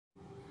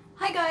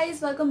Hi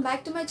guys, welcome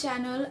back to my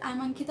channel. I am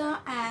Ankita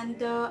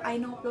and I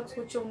know आप लोग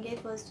सोच होंगे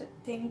फर्स्ट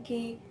थिंग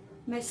कि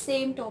मैं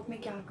सेम टॉप में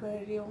क्या कर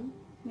रही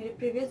हूँ। मेरे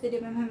प्रीवियस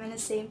वीडियो में मैंने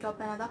सेम टॉप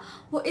पहना था,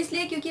 वो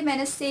इसलिए क्योंकि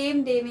मैंने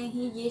सेम डे में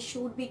ही ये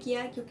शूट भी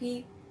किया,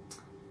 क्योंकि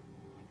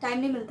टाइम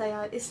नहीं मिलता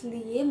यार,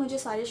 इसलिए मुझे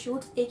सारे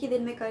शूट्स एक ही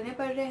दिन में करने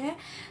पड़ रहे हैं।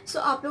 सो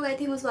आप लोग आई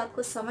थिंक उस बात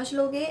को समझ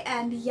लोगे।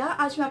 एंड या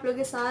आज मैं आप लोगों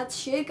के साथ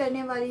शेयर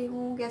करने वाली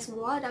हूँ, गेस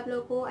व्हाट, आप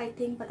लोगों को आई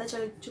थिंक पता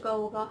चल चुका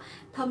होगा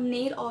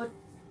थंबनेल और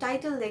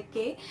टाइटल देख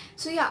के।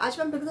 सो या आज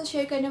मैं आप लोगों के साथ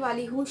शेयर करने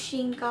वाली हूँ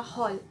शीन का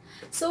हॉल।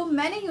 सो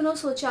मैंने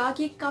सोचा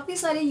कि काफ़ी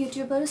सारे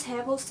यूट्यूबर्स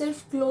हैं वो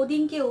सिर्फ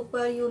क्लोथिंग के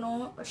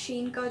ऊपर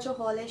शीन का जो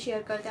हॉल है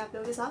शेयर करते हैं आप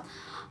लोगों के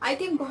साथ। आई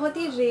थिंक बहुत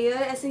ही रेयर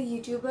ऐसे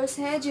यूट्यूबर्स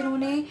हैं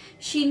जिन्होंने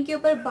शीन के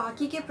ऊपर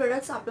बाकी के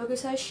प्रोडक्ट्स आप लोगों के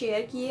साथ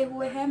शेयर किए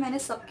हुए हैं। मैंने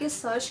सबके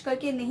सर्च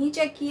करके नहीं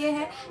चेक किए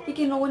हैं कि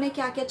किन लोगों ने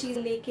क्या क्या चीज़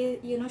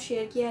लेके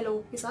शेयर किया है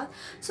लोगों के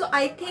साथ। सो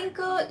आई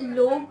थिंक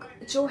लोग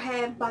जो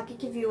है बाकी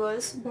के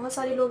व्यूअर्स, बहुत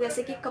सारे लोग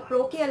ऐसे कि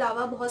कपड़ों के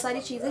अलावा बहुत सारी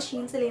चीज़ें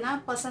शीन से लेना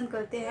पसंद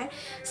करते हैं।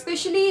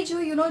 स्पेशली जो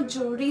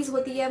ज्वेलरीज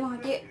होती है वहाँ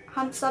के,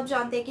 हम सब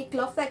जानते हैं कि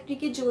क्लब फैक्ट्री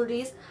की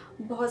ज्वेलरीज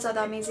बहुत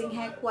ज़्यादा अमेजिंग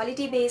है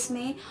क्वालिटी बेस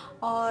में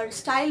और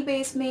स्टाइल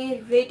बेस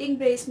में, रेटिंग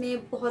बेस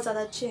में बहुत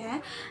ज़्यादा अच्छे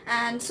हैं।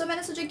 एंड सो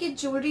मैंने सोचा कि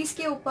ज्वेलरीज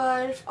के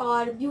ऊपर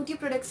और ब्यूटी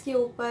प्रोडक्ट्स के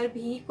ऊपर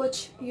भी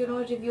कुछ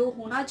रिव्यू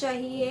होना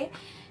चाहिए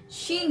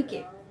शीन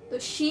के। तो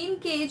शीन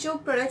के जो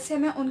प्रोडक्ट्स हैं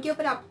मैं उनके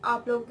ऊपर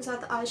आप लोगों के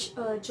साथ आज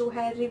जो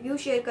है रिव्यू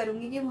शेयर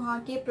करूँगी कि वहाँ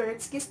के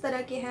प्रोडक्ट्स किस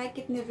तरह के हैं,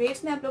 कितने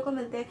रेट्स में आप लोगों को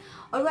मिलते हैं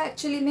और वो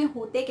एक्चुअली में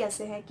होते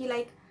कैसे हैं। कि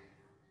लाइक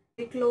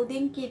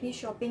क्लोथिंग की भी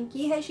शॉपिंग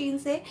की है शीन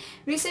से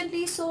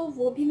रिसेंटली, सो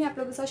वो भी मैं आप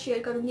लोगों के साथ शेयर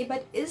करूंगी,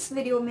 बट इस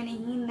वीडियो में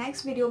नहीं,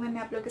 नेक्स्ट वीडियो में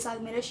मैं आप लोगों के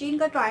साथ मेरा शीन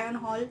का ट्राई ऑन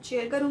हॉल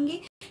शेयर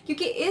करूंगी।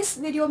 क्योंकि इस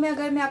वीडियो में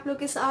अगर मैं आप लोगों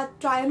के साथ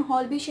ट्राई ऑन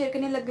हॉल भी शेयर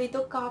करने लग गई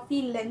तो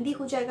काफ़ी लेंदी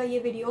हो जाएगा ये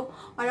वीडियो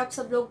और आप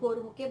सब लोग बोर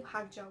होके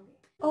भाग जाओगे।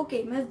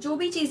 ओके, मैं जो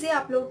भी चीज़ें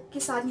आप लोगों के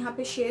साथ यहाँ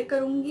पे शेयर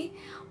करूँगी,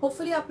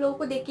 होपफुली आप लोगों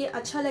को देख के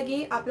अच्छा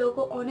लगे, आप लोगों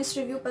को ऑनेस्ट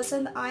रिव्यू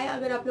पसंद आए।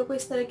 अगर आप लोगों को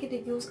इस तरह के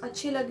रिव्यूज़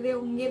अच्छे लग रहे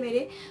होंगे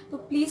मेरे, तो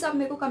प्लीज़ आप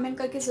मेरे को कमेंट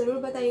करके ज़रूर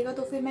बताइएगा,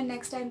 तो फिर मैं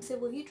नेक्स्ट टाइम से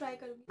वही ट्राई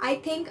करूँगी। आई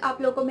थिंक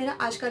आप लोगों को मेरा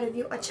आज का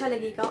रिव्यू अच्छा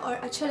लगेगा, और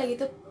अच्छा लगे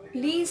तो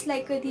प्लीज़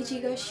लाइक कर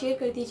दीजिएगा, शेयर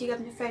कर दीजिएगा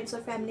अपने फ्रेंड्स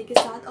और फैमिली के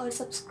साथ, और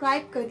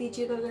सब्सक्राइब कर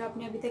दीजिएगा अगर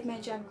आपने अभी तक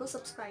मेरे चैनल को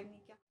सब्सक्राइब नहीं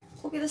किया।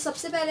 ओके, तो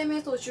सबसे पहले मैं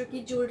सोच रही हूँ कि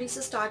ज्वेलरी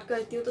से स्टार्ट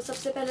करती हूँ। तो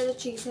सबसे पहले जो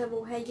चीज़ है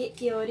वो है ये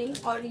ईयरिंग,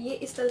 और ये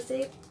इस तरह से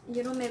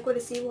मेरे को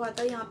रिसीव हुआ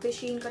था। यहाँ पे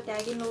शीन का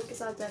टैग इन लोगों के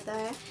साथ रहता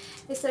है।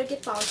 इस तरह के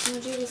पाउच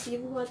मुझे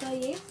रिसीव हुआ था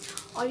ये,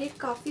 और ये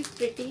काफ़ी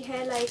प्रिटी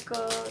है। लाइक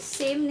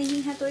सेम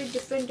नहीं है तो ये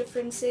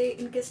डिफरेंट से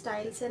इनके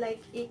स्टाइल से,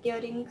 लाइक एक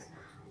ईयरिंग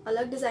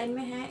अलग डिज़ाइन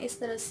में है इस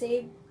तरह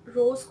से।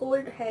 रोज़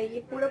गोल्ड है, ये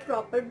पूरा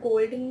प्रॉपर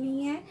गोल्ड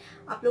नहीं है।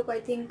 आप लोग को आई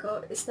थिंक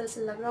इस तरह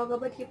से लग रहा होगा,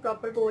 बट ये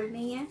प्रॉपर गोल्ड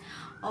नहीं है।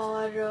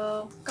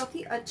 और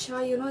काफ़ी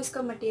अच्छा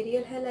इसका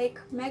मटेरियल है। लाइक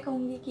मैं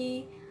कहूँगी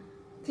कि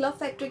क्लब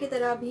फैक्ट्री की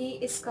तरह भी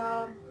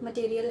इसका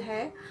मटेरियल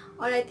है।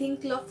 और आई थिंक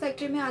क्लब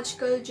फैक्ट्री में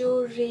आजकल जो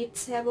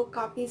रेट्स है वो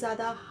काफ़ी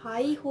ज़्यादा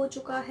हाई हो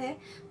चुका है।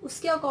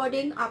 उसके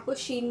अकॉर्डिंग आपको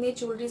शीन में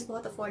ज्वेलरीज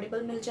बहुत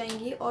अफोर्डेबल मिल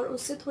जाएंगी, और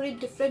उससे थोड़ी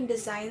डिफरेंट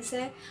डिज़ाइंस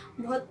है,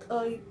 बहुत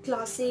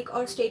क्लासिक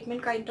और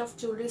स्टेटमेंट काइंड ऑफ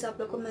ज्वेलरीज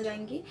आप लोग को मिल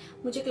जाएंगी।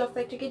 मुझे क्लब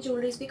फैक्ट्री की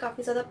ज्वेलरीज भी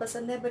काफ़ी ज़्यादा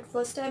पसंद है, बट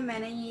फर्स्ट टाइम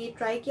मैंने ये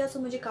ट्राई किया तो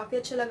मुझे काफ़ी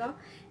अच्छा लगा।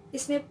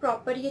 इसमें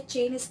प्रॉपर ये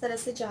चेन इस तरह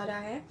से जा रहा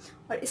है,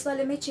 और इस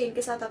वाले में चेन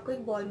के साथ आपको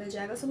एक बॉल मिल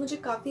जाएगा। सो मुझे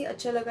काफ़ी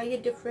अच्छा लगा ये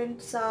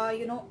डिफरेंट सा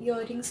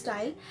ईयरिंग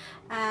स्टाइल।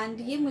 एंड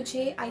ये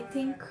मुझे आई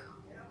थिंक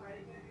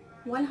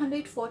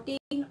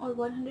 114 और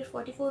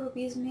 144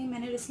 रुपीज़ में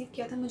मैंने रिसीव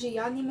किया था, मुझे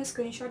याद नहीं, मैं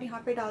स्क्रीनशॉट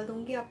यहाँ पे डाल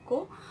दूँगी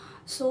आपको।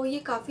 सो ये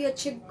काफ़ी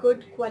अच्छे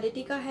गुड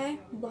क्वालिटी का है,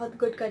 बहुत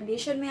गुड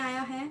कंडीशन में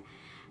आया है,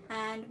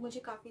 एंड मुझे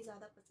काफ़ी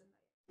ज़्यादा पसंद आया।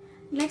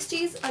 नेक्स्ट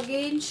चीज़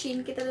अगेन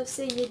शीन की तरफ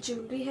से ये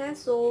ज्वेलरी है।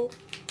 सो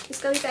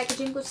इसका भी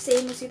पैकेजिंग कुछ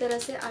सेम उसी तरह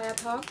से आया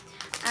था,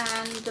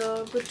 एंड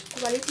गुड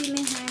क्वालिटी में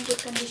है, गुड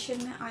कंडीशन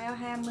में आया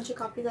है, मुझे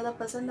काफ़ी ज़्यादा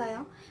पसंद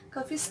आया।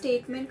 काफ़ी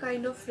स्टेटमेंट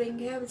काइंड ऑफ रिंग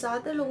है,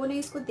 ज़्यादातर लोगों ने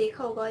इसको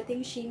देखा होगा आई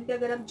थिंक शीन पे।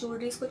 अगर आप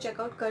ज्वेलरीज को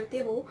चेकआउट करते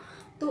हो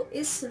तो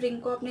इस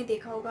रिंग को आपने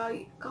देखा होगा,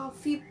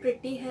 काफ़ी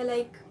प्रिटी है।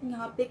 लाइक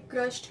यहाँ पे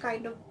crushed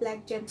kind of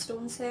black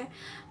gemstones है,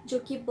 जो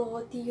कि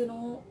बहुत ही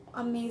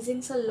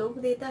अमेजिंग सा लुक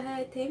देता है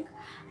आई थिंक।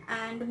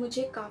 एंड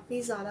मुझे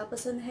काफ़ी ज़्यादा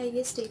पसंद है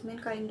ये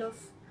स्टेटमेंट काइंड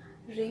ऑफ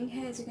ring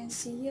है। as you can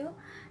see here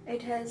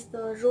it has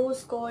the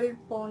rose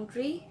gold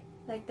boundary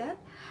like that,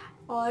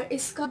 और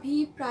इसका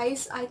भी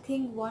प्राइस आई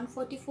थिंक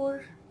 144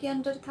 के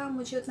अंदर था,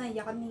 मुझे उतना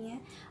याद नहीं है,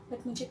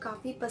 बट मुझे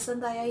काफ़ी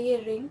पसंद आया ये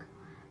रिंग।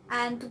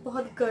 एंड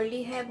बहुत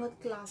गर्ली है, बहुत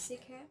क्लासिक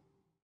है।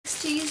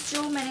 नेक्स्ट चीज़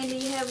जो मैंने ली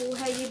है वो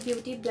है ये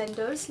beauty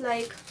blenders.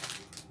 Like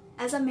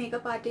as a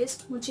makeup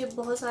artist मुझे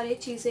बहुत सारी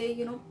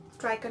चीज़ें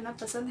ट्राई करना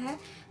पसंद है।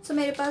 सो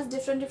मेरे पास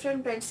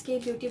डिफरेंट ब्रांड्स के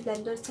ब्यूटी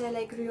ब्लेंडर्स है,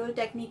 लाइक रियल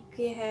टेक्निक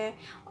के हैं,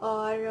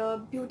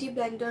 और ब्यूटी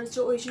ब्लेंडर्स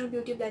जो ओरिजिनल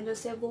ब्यूटी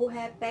ब्लेंडर्स है वो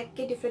है, पैक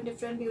के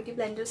डिफरेंट ब्यूटी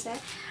ब्लेंडर्स है।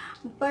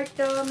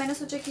 बट मैंने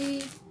सोचा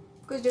कि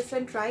कुछ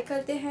डिफरेंट ट्राई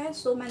करते हैं।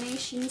 सो मैंने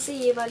शीन से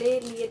ये वाले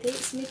लिए थे,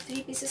 इसमें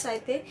 3 पीसेस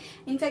आए थे।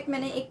 इनफैक्ट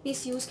मैंने एक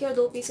पीस यूज़ किया और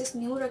 2 पीसेस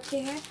न्यू रखे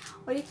हैं,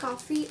 और ये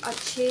काफ़ी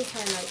अच्छे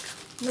हैं।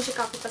 लाइक मुझे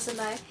काफ़ी पसंद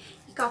आए।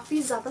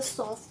 काफ़ी ज़्यादा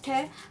सॉफ्ट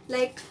है,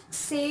 लाइक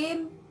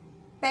सेम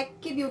पैक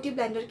के ब्यूटी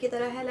ब्लेंडर की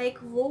तरह है। लाइक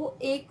वो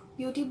एक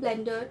ब्यूटी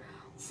ब्लेंडर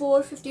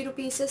 450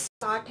 रुपीज़ से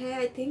स्टार्ट है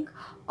आई थिंक,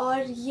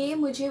 और ये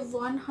मुझे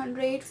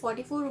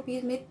 144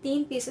 रुपीज़ में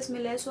 3 पीसेस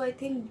मिले हैं। सो आई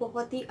थिंक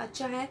बहुत ही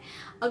अच्छा है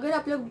अगर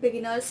आप लोग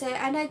बिगिनर्स हैं,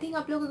 एंड आई थिंक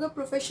आप लोग अगर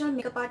प्रोफेशनल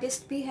मेकअप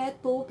आर्टिस्ट भी है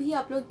तो भी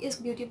आप लोग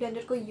इस ब्यूटी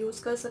ब्लेंडर को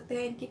यूज़ कर सकते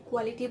हैं। इनकी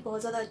क्वालिटी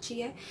बहुत ज़्यादा अच्छी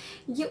है।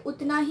 ये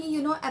उतना ही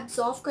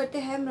एब्जॉर्व करते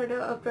हैं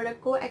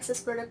प्रोडक्ट को, एक्सेस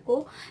प्रोडक्ट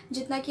को,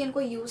 जितना कि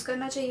इनको यूज़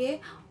करना चाहिए।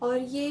 और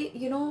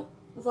ये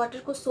वाटर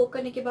को सोक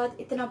करने के बाद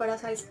इतना बड़ा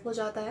साइज़ हो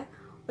जाता है,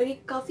 और ये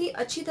काफ़ी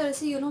अच्छी तरह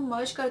से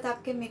मर्ज करता है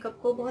आपके मेकअप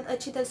को, बहुत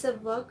अच्छी तरह से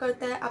वर्क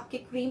करता है आपके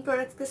क्रीम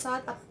प्रोडक्ट्स के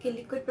साथ, आपके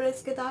लिक्विड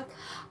प्रोडक्ट्स के साथ,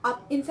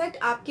 आप इनफैक्ट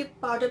आपके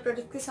पाउडर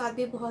प्रोडक्ट के साथ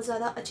भी बहुत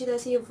ज़्यादा अच्छी तरह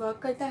से ये वर्क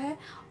करता है।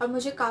 और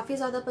मुझे काफ़ी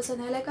ज़्यादा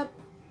पसंद है। लाइक आप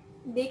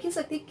देख ही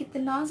सकते हैं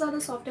कितना ज़्यादा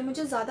सॉफ्ट है,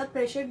 मुझे ज़्यादा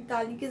प्रेशर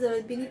डालने की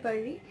ज़रूरत भी नहीं पड़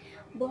रही,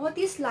 बहुत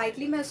ही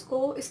स्लाइटली मैं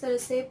इसको इस तरह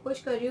से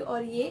पुश कर रही हूँ।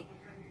 और ये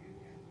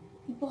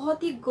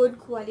बहुत ही गुड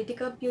क्वालिटी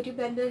का ब्यूटी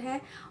ब्लेंडर है,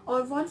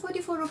 और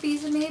 144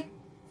 रुपीज़ में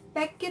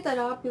पैक की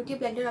तरह ब्यूटी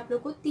ब्लेंडर आप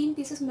लोग को 3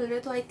 पीसेस मिल रहे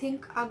हैं। तो आई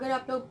थिंक अगर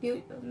आप लोग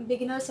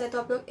बिगिनर्स है तो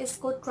आप लोग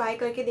इसको ट्राई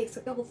करके देख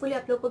सकते हैं। होपफुली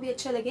आप लोग को भी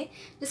अच्छा लगे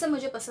जैसे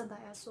मुझे पसंद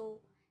आया।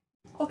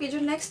 ओके, जो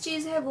नेक्स्ट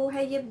चीज़ है वो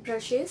है ये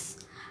ब्रशेस,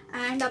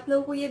 एंड आप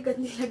लोगों को ये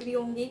गंदी लग रही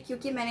होंगी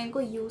क्योंकि मैंने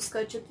इनको यूज़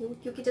कर चुकी हूँ।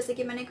 क्योंकि जैसे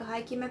कि मैंने कहा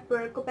है कि मैं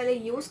प्रोडक्ट को पहले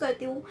यूज़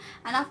करती हूँ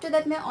एंड आफ्टर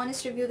दैट मैं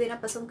ऑनेस्ट रिव्यू देना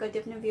पसंद करती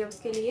हूँ अपने व्यूअर्स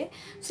के लिए।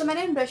 सो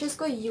मैंने इन ब्रशेस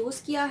को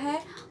यूज़ किया है,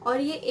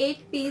 और ये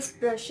 8 पीस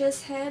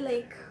ब्रशेस है।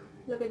 Like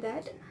look at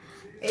that,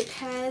 it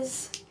has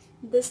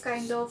this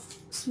kind of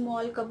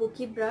small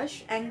kabuki brush,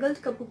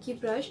 angled kabuki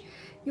brush.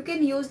 You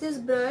can use this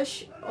brush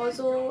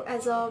also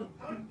as a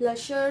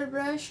blusher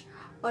brush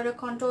or a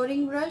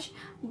contouring brush,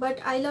 but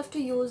I love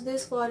to use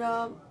this for a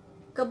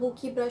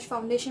kabuki brush,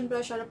 foundation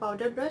brush or a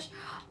powder brush.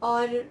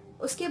 और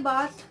उसके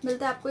बाद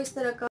मिलता है आपको इस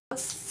तरह का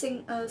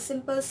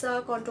simple सा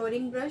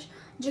कॉन्टोरिंग ब्रश,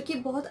 जो कि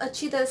बहुत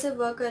अच्छी तरह से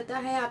वर्क करता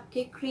है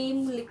आपके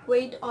क्रीम,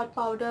 लिक्विड और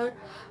पाउडर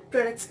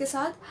प्रोडक्ट्स के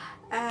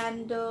साथ।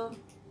 एंड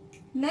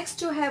नेक्स्ट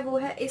जो है वो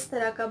है इस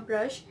तरह का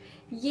ब्रश।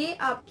 ये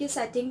आपके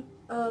सेटिंग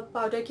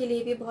पाउडर के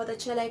लिए भी बहुत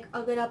अच्छा है। लाइक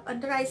अगर आप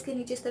अंडर आइज़ के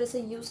नीचे इस तरह से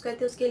यूज़ करते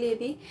हैं उसके लिए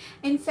भी,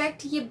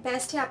 इनफैक्ट ये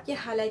बेस्ट है आपके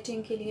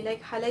हाईलाइटिंग के लिए।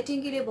 लाइक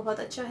हाईलाइटिंग के लिए बहुत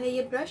अच्छा है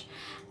ये ब्रश।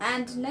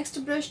 एंड नेक्स्ट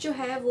ब्रश जो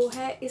है वो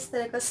है इस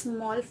तरह का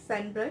स्मॉल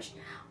फैन ब्रश,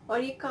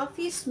 और ये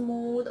काफ़ी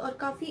स्मूथ और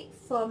काफ़ी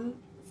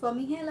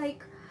फर्मी है।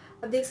 लाइक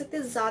आप देख सकते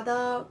हैं ज़्यादा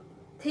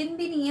थिन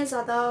भी नहीं है,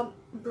 ज़्यादा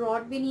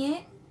ब्रॉड भी नहीं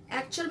है,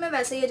 एक्चुअल में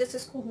वैसे ही है जैसे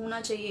इसको होना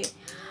चाहिए।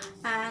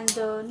 एंड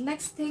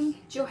नेक्स्ट थिंग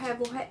जो है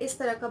वो है इस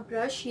तरह का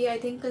ब्रश। ये आई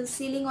थिंक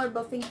कंसीलिंग और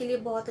बफिंग के लिए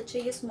बहुत अच्छा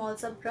है ये स्मॉल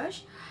सा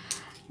ब्रश।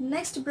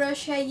 नेक्स्ट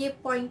ब्रश है ये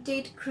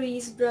पॉइंटेड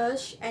क्रीज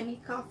ब्रश, एंड ये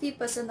काफ़ी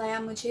पसंद आया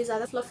मुझे।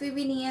 ज़्यादा फ्लफी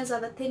भी नहीं है,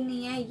 ज़्यादा थिन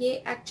नहीं है, ये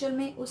एक्चुअल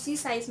में उसी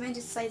साइज़ में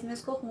जिस साइज़ में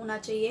इसको होना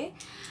चाहिए,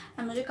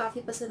 एंड मुझे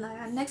काफ़ी पसंद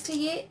आया। नेक्स्ट है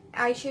ये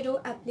आई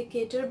शेडो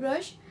एप्लीकेटर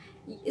ब्रश।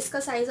 इसका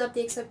साइज़ आप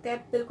देख सकते हैं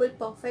बिल्कुल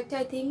परफेक्ट है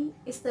आई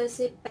थिंक इस तरह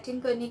से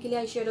पैटिंग करने के लिए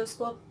आई शेडोज़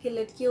को आपके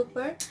लिड के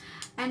ऊपर।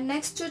 एंड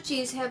नेक्स्ट जो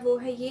चीज़ है वो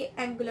है ये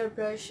angular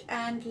brush,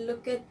 and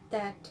look at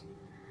that,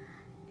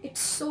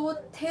 it's so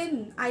thin.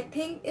 I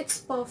think it's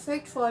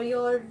perfect for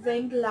your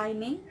wing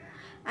lining,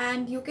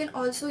 and you can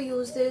also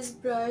use this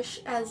brush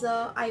as a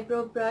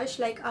eyebrow brush.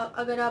 Like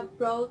अगर आप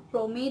brow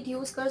pomade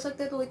use कर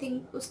सकते हैं तो I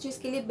think उस चीज़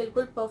के लिए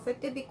बिल्कुल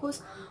perfect है,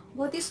 because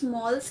बहुत ही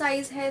small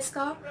size है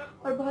इसका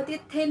और बहुत ही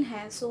thin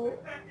है, so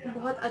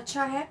बहुत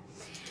अच्छा है।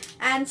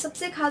 एंड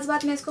सबसे ख़ास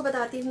बात मैं इसको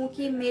बताती हूँ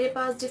कि मेरे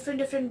पास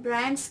डिफरेंट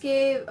ब्रांड्स के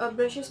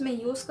ब्रशेस मैं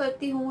यूज़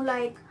करती हूँ।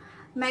 लाइक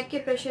मैक के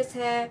ब्रशेस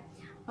है,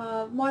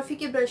 मॉर्फी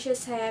के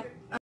ब्रशेस है,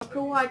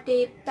 pro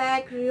आर्टे,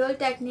 pack, real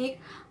technique.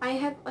 I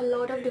have a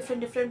lot of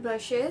different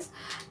brushes,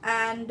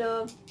 and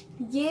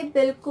ये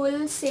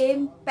बिल्कुल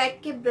सेम पैक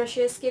के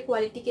ब्रशेस के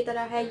क्वालिटी की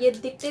तरह है। ये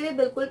दिखते हुए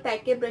बिल्कुल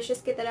पैक के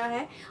ब्रशेस की तरह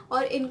है,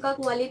 और इनका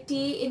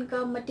क्वालिटी,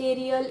 इनका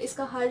मटेरियल,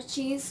 इसका हर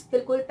चीज़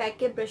बिल्कुल पैक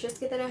के ब्रशेस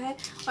की तरह है।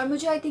 और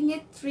मुझे आई थिंक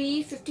ये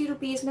 350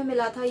 रुपीज़ में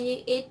मिला था ये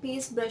 8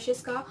 पीस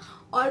ब्रशेस का।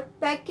 और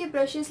पैक के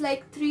ब्रशेस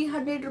लाइक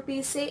 300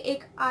 रुपीज़ से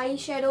एक आई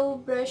शेडो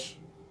ब्रश,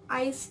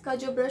 आइज़ का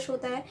जो ब्रश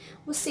होता है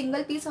वो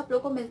सिंगल पीस आप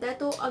लोग को मिलता है।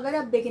 तो अगर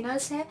आप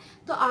बिगिनर्स हैं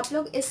तो आप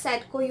लोग इस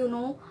सेट को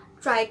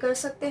ट्राई कर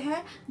सकते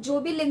हैं। जो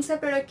भी लिंक्स है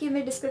प्रोडक्ट की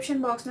मैं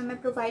डिस्क्रिप्शन बॉक्स में मैं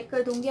प्रोवाइड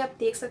कर दूंगी, आप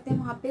देख सकते हैं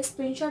वहाँ पे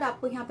स्क्रीनशॉट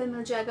आपको यहाँ पे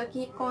मिल जाएगा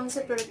कि कौन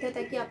से प्रोडक्ट है,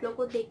 ताकि आप लोग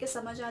को देख के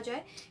समझ आ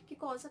जाए कि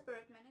कौन सा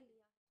प्रोडक्ट मैंने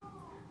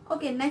लिया।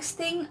 ओके, नेक्स्ट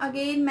थिंग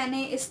अगेन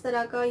मैंने इस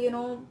तरह का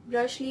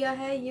ब्रश लिया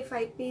है। ये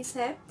 5 पीस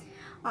है,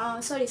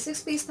 सॉरी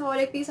 6 पीस था और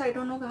एक पीस आई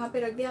डोंट नो कहाँ पे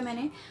रख दिया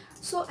मैंने।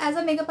 So as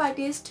a makeup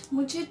artist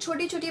मुझे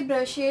छोटी छोटी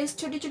ब्रशेज़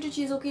छोटी छोटी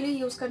चीज़ों के लिए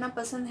यूज़ करना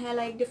पसंद है,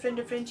 लाइक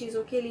डिफरेंट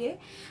चीज़ों के लिए।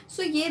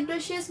 सो ये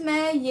ब्रशेज़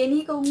मैं ये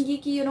नहीं कहूँगी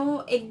कि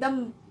एकदम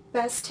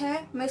बेस्ट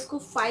है। मैं इसको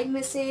 5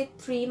 में से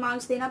 3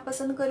 मार्क्स देना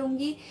पसंद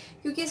करूँगी,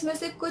 क्योंकि इसमें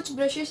से कुछ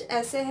ब्रशेज़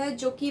ऐसे हैं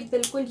जो कि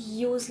बिल्कुल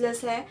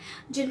यूज़लेस है,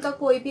 जिनका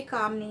कोई भी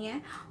काम नहीं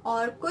है,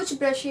 और कुछ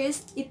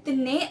ब्रशेज़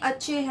इतने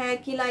अच्छे हैं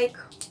कि लाइक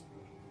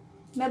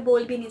मैं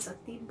बोल भी नहीं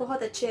सकती,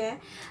 बहुत अच्छे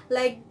हैं।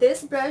 Like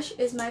this brush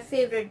is my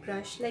favourite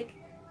brush. Like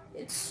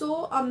It's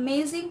so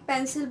amazing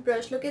pencil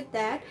brush. Look at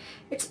that.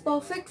 It's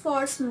perfect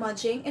for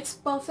smudging. It's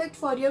perfect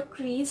for your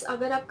crease.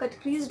 अगर आप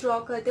कट crease draw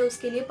करते हो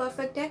उसके लिए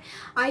perfect है.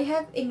 I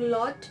have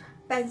Inglot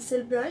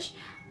pencil brush.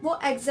 वो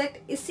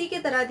exact इसी के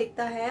तरह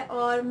दिखता है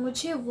और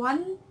मुझे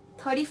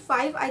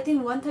 135 आई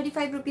थिंक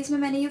 135 रुपीज़ में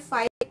मैंने ये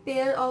 5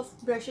 पेयर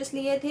ऑफ ब्रशेस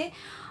लिए थे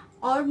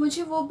और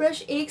मुझे वो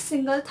ब्रश एक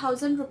सिंगल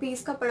 1000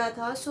 रुपीज़ का पड़ा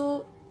था.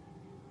 सो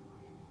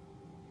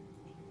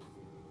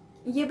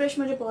ये ब्रश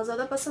मुझे बहुत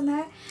ज़्यादा पसंद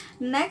है.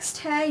 नेक्स्ट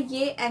है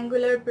ये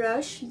एंगुलर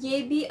ब्रश.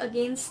 ये भी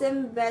अगेन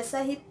सेम वैसा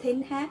ही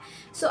थिन है.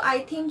 सो आई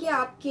थिंक ये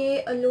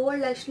आपके लोअर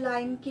लैश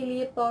लाइन के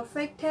लिए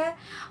परफेक्ट है.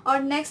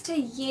 और नेक्स्ट है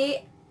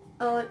ये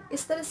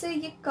इस तरह से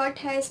ये कट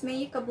है इसमें,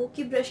 ये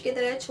कबूकी ब्रश की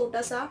तरह है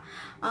छोटा सा.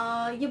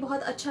 ये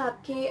बहुत अच्छा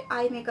आपके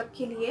आई मेकअप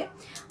के लिए.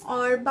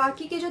 और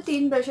बाकी के जो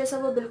 3 ब्रशेस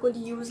है वो बिल्कुल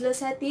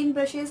यूज़लेस है. 3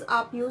 ब्रशेस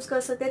आप यूज़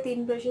कर सकते हैं,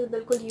 3 ब्रशेस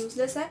बिल्कुल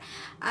यूज़लेस है.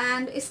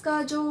 एंड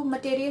इसका जो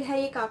मटेरियल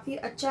है ये काफ़ी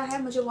अच्छा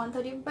है. मुझे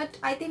 130 बट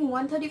आई थिंक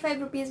 135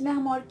 रुपीज़ में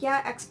हम और क्या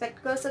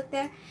एक्सपेक्ट कर सकते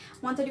हैं.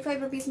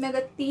 135 रुपीज़ में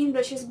अगर 3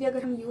 ब्रशेस भी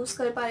अगर हम यूज़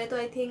कर पा रहे तो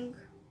आई थिंक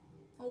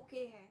ओके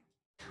है.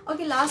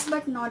 Okay, last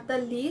but not the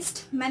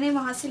least, मैंने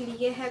वहाँ से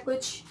लिए हैं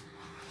कुछ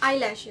आई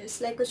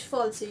लैशेस लाइक कुछ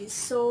फॉल्सीज.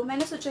 सो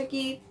मैंने सोचा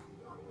कि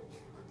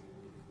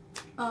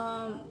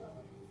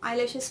आई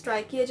लैशेस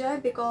ट्राई किया जाए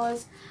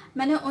बिकॉज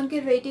मैंने उनके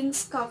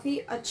रेटिंग्स काफ़ी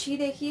अच्छी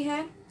देखी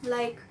है.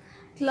 लाइक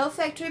क्लब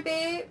फैक्ट्री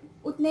पे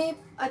उतने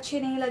अच्छे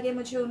नहीं लगे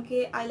मुझे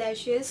उनके आई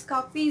लैशेस.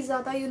 काफ़ी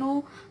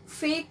ज़्यादा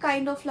फेक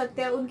काइंड ऑफ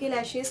लगते हैं उनके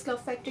लैशेस क्लब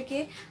फैक्ट्री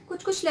के.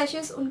 कुछ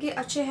लैशेस उनके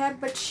अच्छे हैं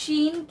बट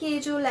शीन के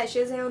जो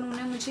लैशेस हैं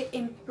उन्होंने मुझे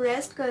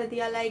इम्प्रेस्ड कर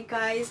दिया. Like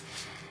guys,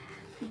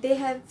 they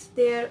have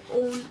their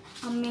own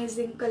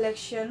amazing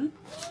collection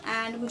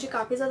and मुझे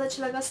काफ़ी ज़्यादा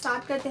अच्छा लगा.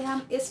 स्टार्ट करते हैं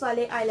हम इस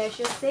वाले आई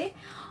लैशेस से.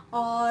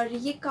 और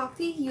ये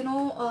काफ़ी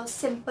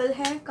सिंपल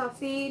है,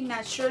 काफ़ी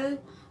नेचुरल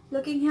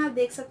लुकिंग है, आप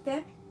देख सकते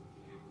हैं.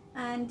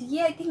 एंड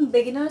ये आई थिंक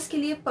बिगिनर्स के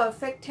लिए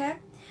परफेक्ट है.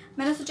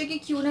 मैंने सोचा कि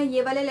क्यों ना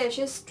ये वाले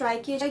लैशेस ट्राई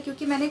किए जाए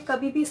क्योंकि मैंने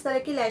कभी भी इस तरह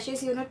के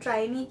लैशेस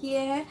ट्राई नहीं किए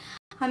हैं.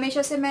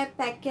 हमेशा से मैं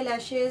पैक के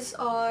लैशेस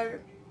और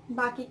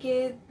बाकी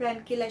के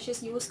ब्रांड के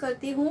लैशेस यूज़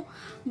करती हूँ.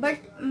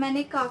 बट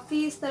मैंने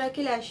काफ़ी इस तरह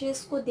के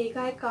लैशेस को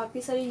देखा है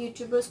काफ़ी सारे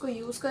यूट्यूबर्स को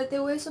यूज़ करते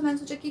हुए. सो मैंने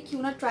सोचा कि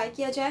क्यों ना ट्राई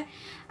किया जाए.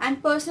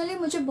 एंड पर्सनली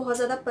मुझे बहुत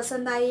ज़्यादा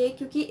पसंद आई है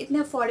क्योंकि इतने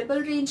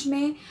अफोर्डेबल रेंज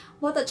में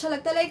बहुत अच्छा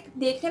लगता है. लाइक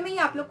देखने में ही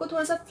आप लोग को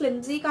थोड़ा सा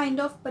फ्लिमजी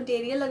काइंड ऑफ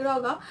मटेरियल लग रहा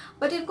होगा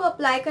बट इनको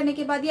अप्लाई करने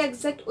के बाद ये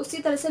एग्जैक्ट उसी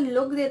तरह से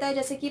लुक देता है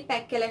जैसे कि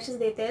पैक के लैशेस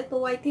देते हैं.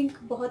 तो आई थिंक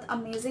बहुत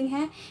अमेजिंग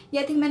है. ये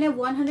आई थिंक मैंने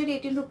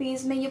 118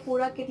 रुपीज़ में ये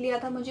पूरा किट लिया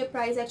था. मुझे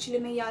प्राइस एक्चुअली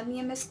में याद नहीं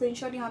है, मैं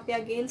स्क्रीनशॉट यहाँ पे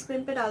अगेन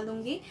स्क्रीन पे डाल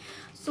दूँगी.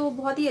 सो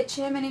बहुत ही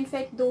अच्छे हैं. मैंने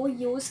इनफैक्ट 2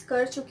 यूज़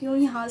कर चुकी हूँ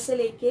यहाँ से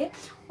लेके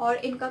और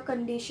इनका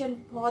कंडीशन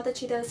बहुत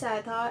अच्छी तरह से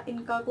आया था.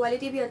 इनका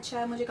क्वालिटी भी अच्छा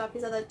है, मुझे काफ़ी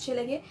ज़्यादा अच्छे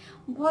लगे.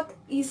 बहुत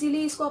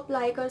ईजीली इसको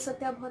अप्लाई कर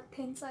सकते हैं. बहुत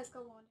थिन सा इसका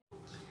वॉन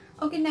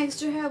है. ओके, नेक्स्ट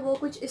जो है वो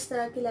कुछ इस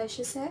तरह के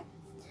लैशेस है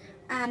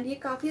एंड ये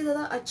काफ़ी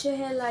ज़्यादा अच्छे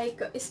हैं.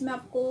 लाइक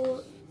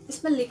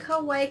इसमें लिखा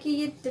हुआ है कि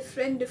ये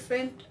डिफरेंट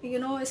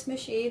इसमें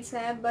शेड्स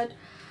हैं बट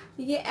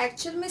ये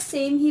एक्चुअल में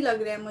सेम ही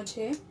लग रहे हैं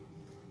मुझे.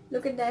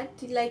 Look at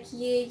that. लाइक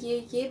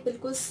ये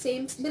बिल्कुल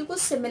सेम, बिल्कुल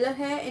सिमिलर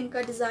है.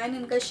 इनका डिज़ाइन,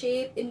 इनका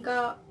शेप,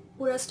 इनका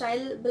पूरा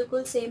स्टाइल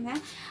बिल्कुल सेम है.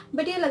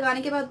 बट ये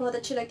लगाने के बाद बहुत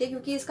अच्छे लगते हैं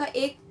क्योंकि इसका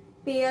एक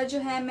पेयर जो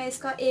है, मैं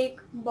इसका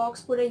एक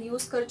बॉक्स पूरा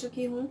यूज़ कर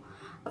चुकी हूँ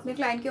अपने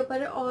क्लाइंट के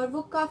ऊपर और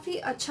वो काफ़ी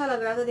अच्छा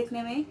लग रहा था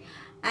दिखने में.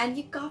 एंड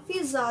ये काफ़ी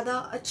ज़्यादा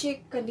अच्छे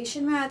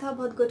कंडीशन में आया था,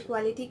 बहुत गुड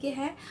क्वालिटी के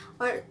हैं.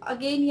 और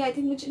अगेन ये आई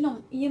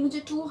थिंक ये मुझे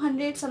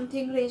 200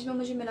 समथिंग रेंज में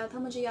मुझे मिला था.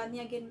 मुझे याद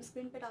नहीं, अगेन मैं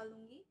स्क्रीन पे डाल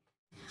दूँगी.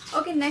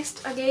 ओके,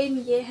 नेक्स्ट अगेन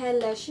ये है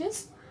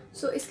लैशेस.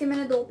 सो इसके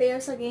मैंने 2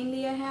 पेयर्स अगेन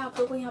लिए हैं. आप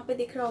लोगों को यहाँ पे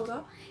दिख रहा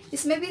होगा.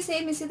 इसमें भी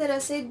सेम इसी तरह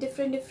से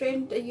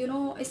डिफरेंट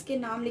इसके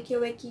नाम लिखे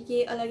हुए हैं कि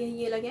ये अलग है,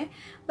 ये अलग है.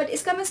 बट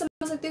इसका मैं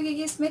समझ सकती हूँ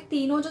क्योंकि इसमें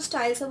तीनों जो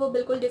स्टाइल्स है वो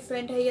बिल्कुल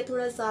डिफरेंट है. ये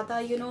थोड़ा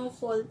ज़्यादा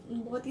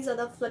बहुत ही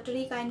ज़्यादा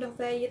फ्लटरी काइंड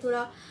ऑफ है. ये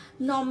थोड़ा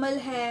नॉर्मल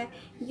है.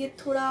 ये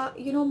थोड़ा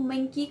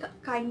मंकी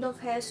काइंड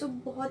ऑफ है. सो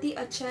बहुत ही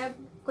अच्छा है.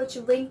 कुछ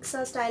विंक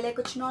सा स्टाइल है,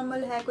 कुछ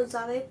नॉर्मल है, कुछ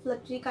ज़्यादा ही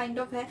फ्लटरी काइंड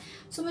ऑफ है.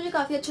 सो मुझे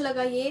काफ़ी अच्छा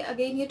लगा ये.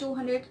 अगेन ये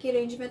 200 के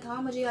रेंज में था,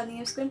 मुझे याद नहीं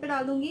है, स्क्रीन पे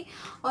डाल दूँगी.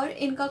 और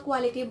इनका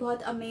क्वालिटी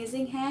बहुत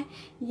अमेजिंग है.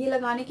 ये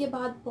लगाने के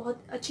बाद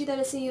बहुत अच्छी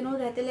तरह से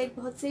रहते. लाइक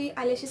बहुत से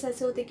आईलैशेस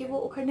ऐसे होते हैं कि वो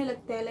उखड़ने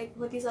लगते हैं. लाइक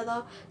बहुत ही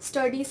ज़्यादा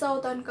स्टडी सा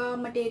होता है उनका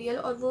मटेरियल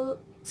और वो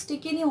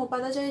स्टिक नहीं हो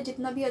पाता. चाहे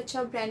जितना भी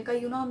अच्छा ब्रांड का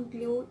हम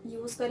ग्लू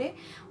यूज़ करें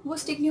वो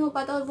स्टिक नहीं हो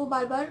पाता और वो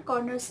बार बार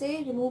कॉर्नर से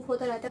रिमूव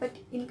होता रहता है.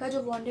 बट इनका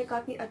जो बॉन्ड है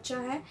काफ़ी अच्छा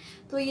है.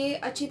 तो ये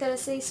अच्छी तरह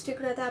से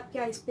स्टिक रहता है आपके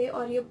आइज़ पे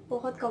और ये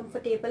बहुत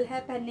कंफर्टेबल है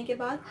पहनने के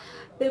बाद.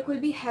 बिल्कुल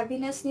भी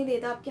हैवीनेस नहीं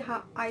देता आपके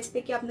आइज़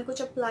पे कि आपने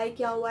कुछ अप्लाई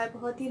किया हुआ है.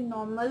 बहुत ही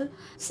नॉर्मल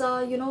सा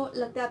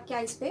लगता है आपके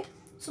आइज़ पे.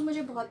 सो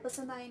मुझे बहुत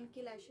पसंद आए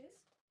इनके लैशेस.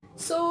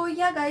 सो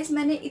या गाइस,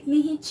 मैंने इतनी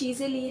ही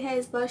चीज़ें ली है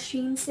इस बार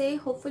शीन से।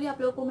 होपफुली आप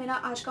लोगों को मेरा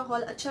आज का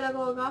हॉल अच्छा लगा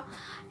होगा।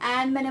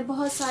 एंड मैंने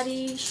बहुत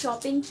सारी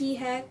शॉपिंग की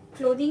है,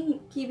 क्लोथिंग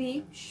की भी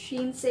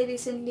शीन से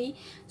रिसेंटली।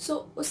 सो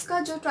उसका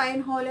जो ट्राई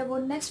एंड हॉल है वो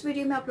नेक्स्ट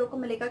वीडियो में आप लोगों को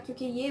मिलेगा,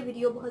 क्योंकि ये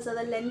वीडियो बहुत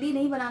ज़्यादा लेंदी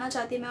नहीं बनाना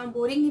चाहती मैं और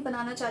बोरिंग नहीं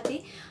बनाना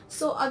चाहती।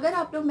 सो अगर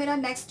आप लोग मेरा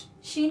नेक्स्ट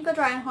शीन का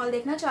ट्राई एंड हॉल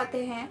देखना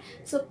चाहते हैं,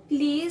 सो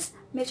प्लीज़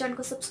मेरे चैनल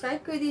को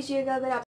सब्सक्राइब कर दीजिएगा। अगर आप